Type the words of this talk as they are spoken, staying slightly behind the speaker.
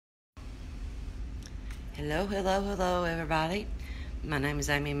Hello, hello, hello, everybody. My name is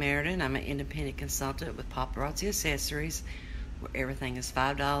Moses-Merida, and I'm an independent consultant with Paparazzi Accessories, where everything is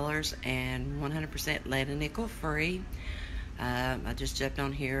 $5 and 100% lead and nickel free. I just jumped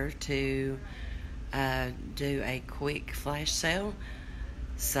on here to do a quick flash sale.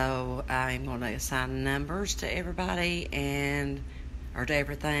 So I'm going to assign numbers to everybody or to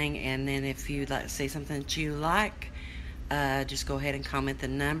everything, and then if you'd like to see something that you like, just go ahead and comment the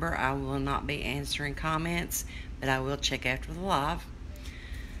number. I will not be answering comments, but I will check after the live.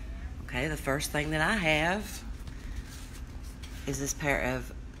 Okay, the first thing that I have is this pair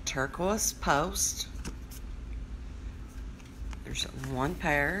of turquoise posts. There's one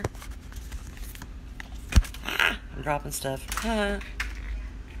pair. I'm dropping stuff. So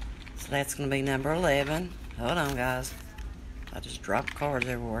that's going to be number 11. Hold on, guys. I just dropped cards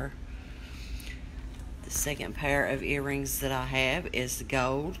everywhere. The second pair of earrings that I have is the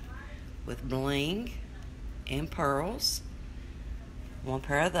gold with bling and pearls. One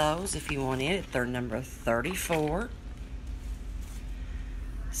pair of those if you want it. They're number 34.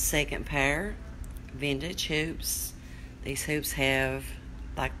 Second pair, vintage hoops. These hoops have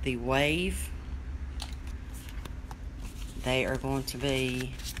like the wave. They are going to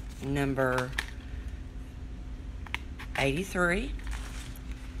be number 83.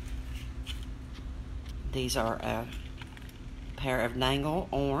 These are a pair of dangle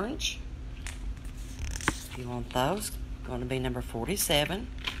orange. If you want those, going to be number 47.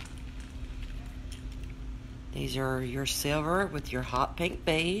 These are your silver with your hot pink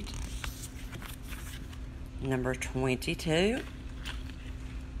bead, number 22.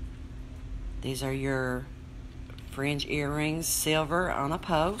 These are your fringe earrings, silver on a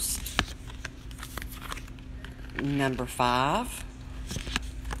post, number 5.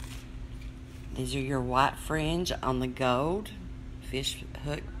 These are your white fringe on the gold fish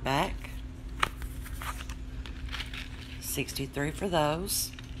hook back, 63 for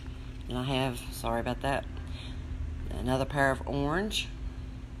those. And I have, sorry about that, another pair of orange,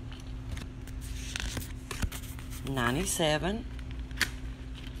 97.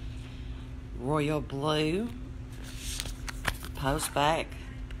 Royal blue post back,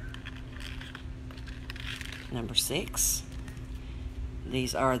 number 6.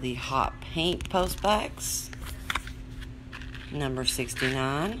 These are the hot pink post backs, number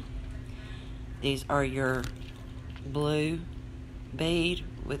 69. These are your blue bead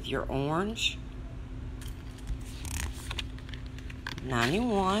with your orange,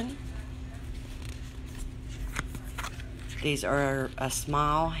 91. These are a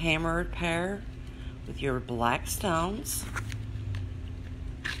small hammered pair with your black stones,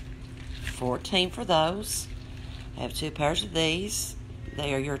 14 for those. I have 2 pairs of these.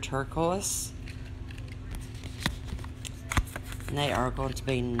 They are your turquoise, and they are going to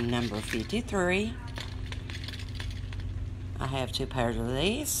be number 53. I have 2 pairs of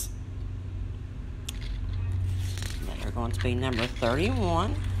these. They are going to be number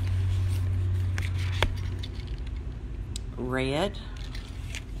 31. Red,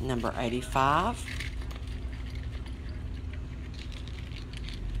 number 85.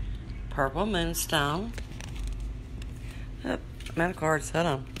 Purple moonstone. Oh, I'm out of cards. Hold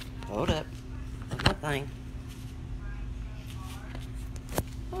on. Hold up. That's my thing.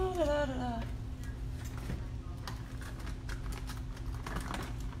 Oh, da, da, da, da.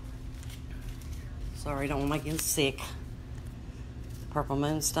 Sorry, don't want to make you sick. Purple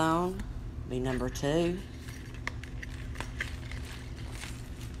moonstone be number 2.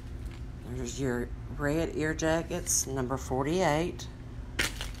 There's your red ear jackets, number 48.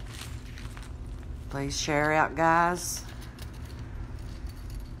 Please share out, guys.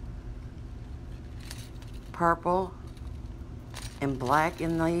 Purple and black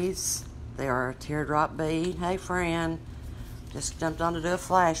in these. They are a teardrop bead. Hey, friend. Just jumped on to do a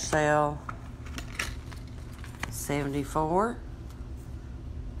flash sale. 74.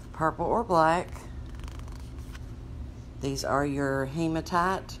 Purple or black. These are your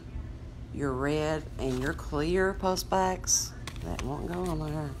hematite, your red, and your clear post backs. That won't go on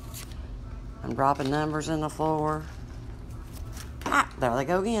there. I'm dropping numbers in the floor. There they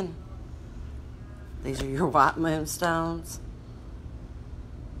go again. These are your white moonstones.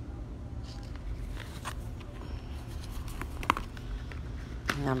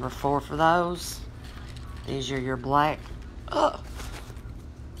 Number 4 for those. These are your black,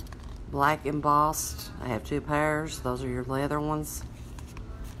 black embossed. I have 2 pairs. Those are your leather ones.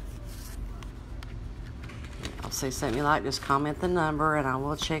 See something you like, just comment the number and I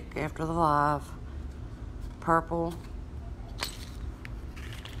will check after the live. Purple,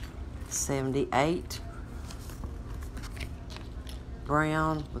 78.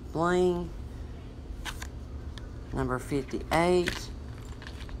 Brown with bling, Number 58.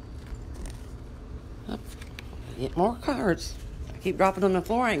 Oh, get more cards. I keep dropping them on the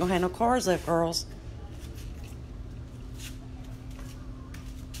floor. I ain't gonna have no cards left, girls.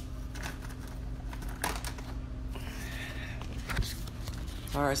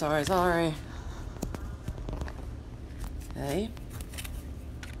 Sorry. Okay.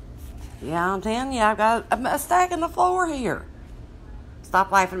 Yeah, I'm telling you, I've got a stack on the floor here.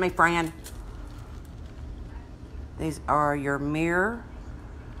 Stop laughing at me, friend. These are your mirror.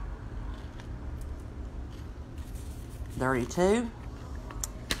 32.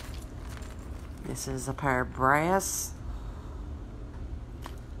 This is a pair of brass.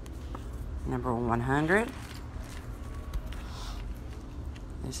 Number 100.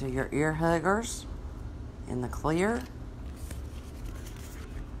 These are your ear huggers in the clear.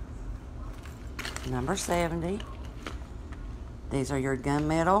 Number 70. These are your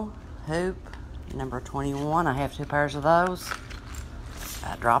gunmetal hoop. Number 21. I have 2 pairs of those.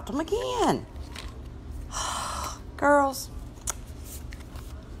 I dropped them again. Girls.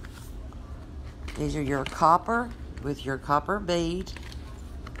 These are your copper with your copper bead.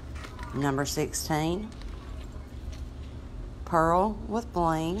 Number 16. Pearl with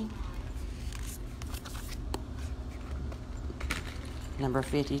bling. Number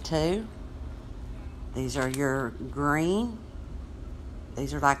 52. These are your green.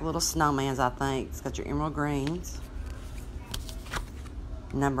 These are like little snowmans, I think. It's got your emerald greens.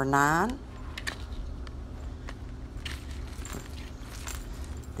 Number 9.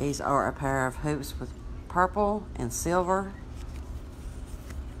 These are a pair of hoops with purple and silver.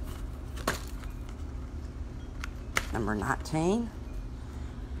 Number 19.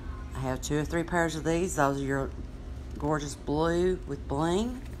 I have 2 or 3 pairs of these. Those are your gorgeous blue with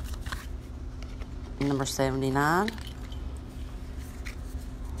bling. Number 79.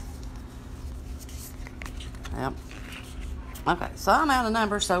 Yep. Okay, so I'm out of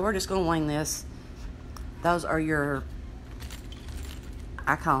numbers, so we're just going to wing this. Those are your,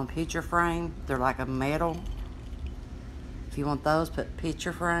 I call them picture frame. They're like a metal. If you want those, put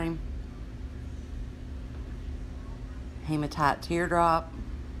picture frame. Hematite teardrop.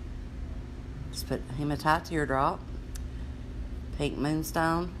 Just put hematite teardrop. Pink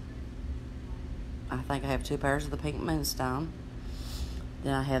moonstone. I think I have 2 pairs of the pink moonstone.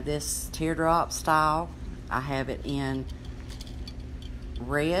 Then I have this teardrop style. I have it in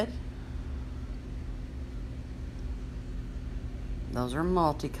red. Those are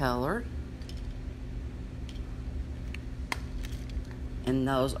multicolored. And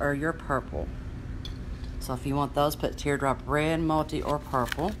those are your purple. So if you want those, put teardrop red, multi, or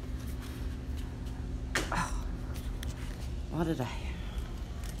purple. Oh, what did I...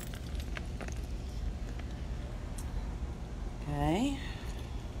 Okay.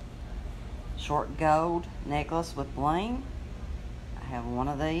 Short gold necklace with bling. I have 1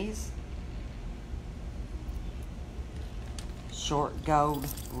 of these. Short gold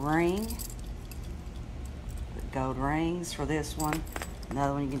ring. Put gold rings for this one.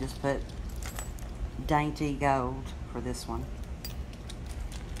 Another one you can just put dainty gold for this one.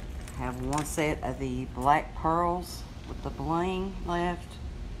 I have 1 set of the black pearls with the bling left.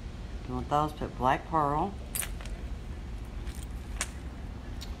 If you want those, put black pearl.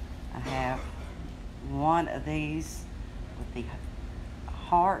 I have 1 of these with the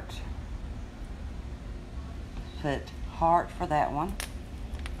heart. Put heart for that one.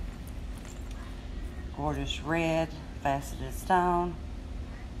 Gorgeous red faceted stone.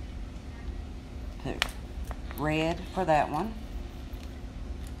 Put red for that one.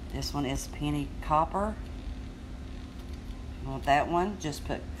 This one is penny copper. If you want that one, just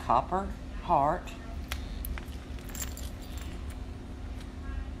put copper heart.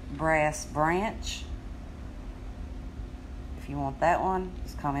 Brass branch. If you want that one,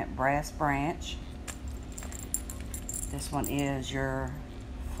 just comment brass branch. This one is your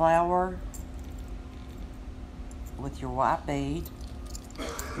flower with your white bead.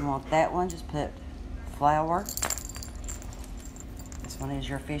 If you want that one, just put flower. This one is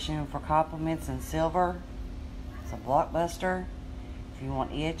your fishing for compliments in silver. It's a blockbuster. If you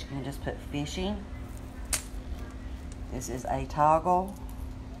want it, you can just put fishing. This is a toggle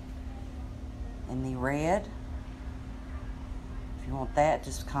in the red. If you want that,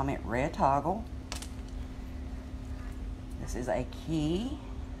 just comment red toggle. This is a key,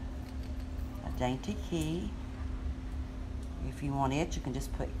 a dainty key. If you want it, you can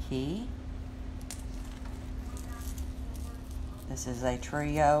just put key. This is a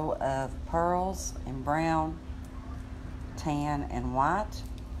trio of pearls in brown, tan, and white.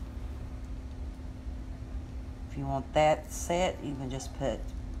 If you want that set, you can just put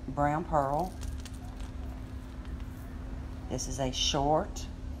brown pearl. This is a short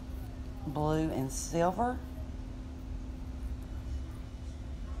blue and silver.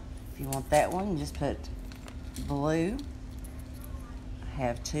 If you want that one, you just put blue. I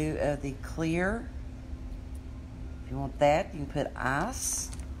have 2 of the clear. If you want that, you can put ice.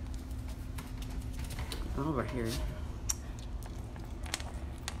 Over here.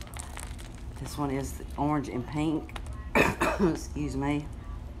 This one is orange and pink. Excuse me.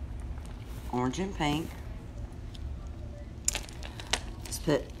 Orange and pink. Let's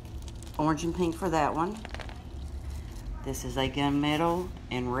put orange and pink for that one. This is a gunmetal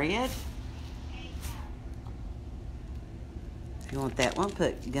and red. If you want that one,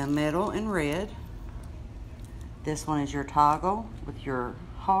 put gunmetal and red. This one is your toggle with your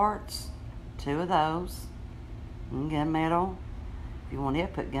hearts. 2 of those. And gunmetal. If you want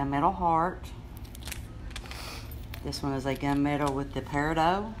it, put gunmetal heart. This one is a gunmetal with the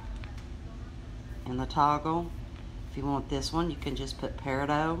peridot and the toggle. If you want this one, you can just put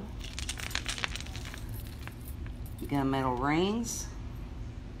peridot. Gunmetal rings.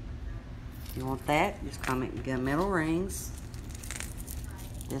 If you want that, just comment gunmetal rings.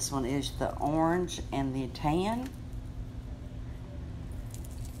 This one is the orange and the tan.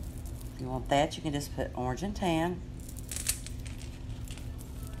 If you want that, you can just put orange and tan.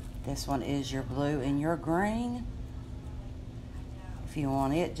 This one is your blue and your green. If you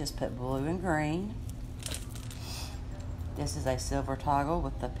want it, just put blue and green. This is a silver toggle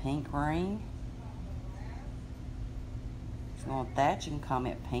with the pink ring. If you want that, you can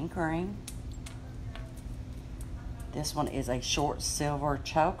comment pink ring. This one is a short silver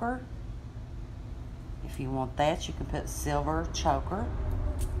choker. If you want that, you can put silver choker.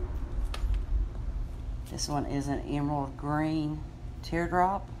 This one is an emerald green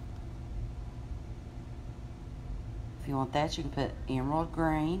teardrop. If you want that, you can put emerald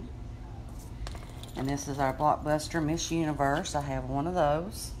green. And this is our Blockbuster Miss Universe. I have one of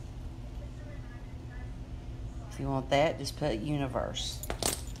those. If you want that, just put Universe.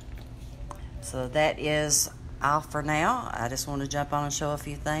 So that is all for now. I just want to jump on and show a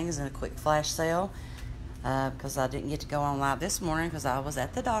few things in a quick flash sale because I didn't get to go on live this morning because I was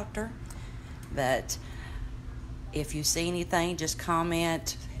at the doctor. But if you see anything, just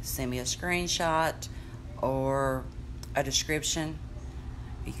comment, send me a screenshot or a description.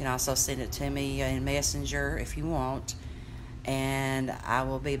 You can also send it to me in Messenger if you want. And I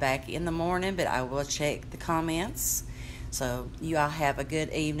will be back in the morning, but I will check the comments. So you all have a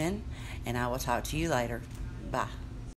good evening, and I will talk to you later. Bye.